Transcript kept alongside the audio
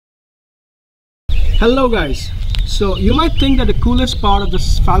Hello guys. So you might think that the coolest part of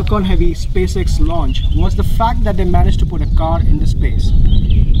this Falcon Heavy SpaceX launch was the fact that they managed to put a car into space.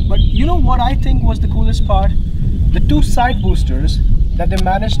 But you know what I think was the coolest part? The two side boosters that they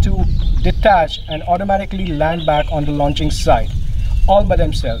managed to detach and automatically land back on the launching site all by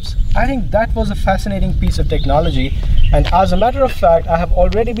themselves. I think that was a fascinating piece of technology, and as a matter of fact I have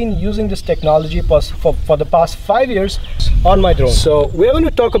already been using this technology for the past 5 years on my drone. So we're going to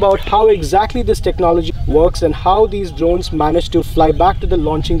talk about how exactly this technology works and how these drones manage to fly back to the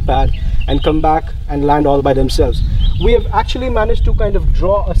launching pad and come back and land all by themselves. We have actually managed to kind of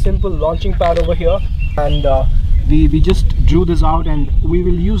draw a simple launching pad over here, and we just drew this out, and we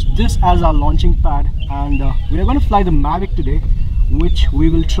will use this as our launching pad, and we are going to fly the Mavic today, which we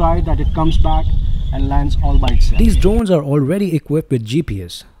will try that it comes back and lands all by itself. These drones are already equipped with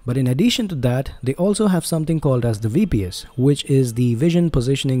GPS, but in addition to that, they also have something called as the VPS, which is the Vision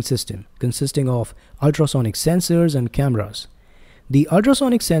Positioning System, consisting of ultrasonic sensors and cameras. The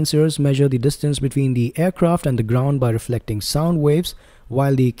ultrasonic sensors measure the distance between the aircraft and the ground by reflecting sound waves,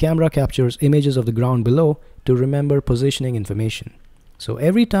 while the camera captures images of the ground below to remember positioning information. So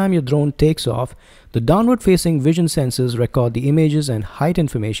every time your drone takes off, the downward facing vision sensors record the images and height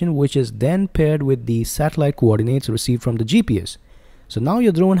information, which is then paired with the satellite coordinates received from the GPS. So now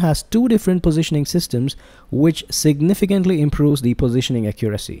your drone has two different positioning systems, which significantly improves the positioning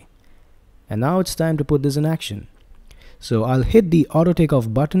accuracy. And now it's time to put this in action. So I'll hit the auto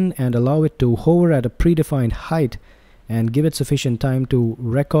takeoff button and allow it to hover at a predefined height and give it sufficient time to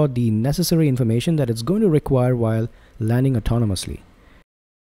record the necessary information that it's going to require while landing autonomously.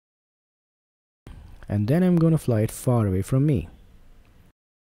 And then I'm going to fly it far away from me.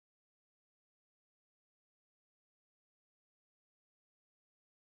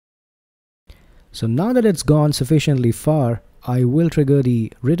 So now that it's gone sufficiently far, I will trigger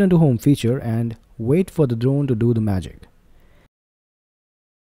the return to home feature and wait for the drone to do the magic.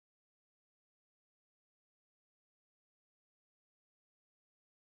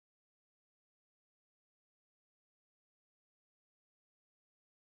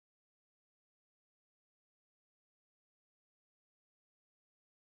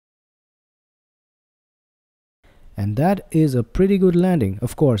 And that is a pretty good landing.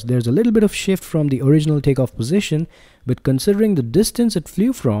 Of course, there's a little bit of shift from the original takeoff position, but considering the distance it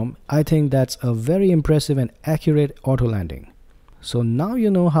flew from, I think that's a very impressive and accurate auto landing. So now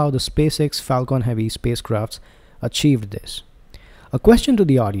you know how the SpaceX Falcon Heavy spacecrafts achieved this. A question to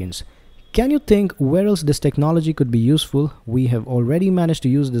the audience: can you think where else this technology could be useful? We have already managed to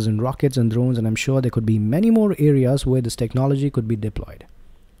use this in rockets and drones, and I'm sure there could be many more areas where this technology could be deployed.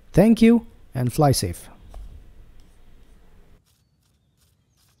 Thank you, and fly safe.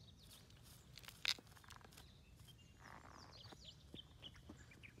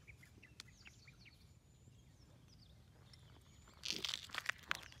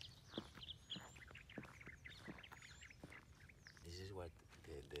 This is what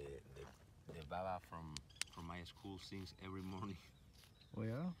the Baba from my school sings every morning.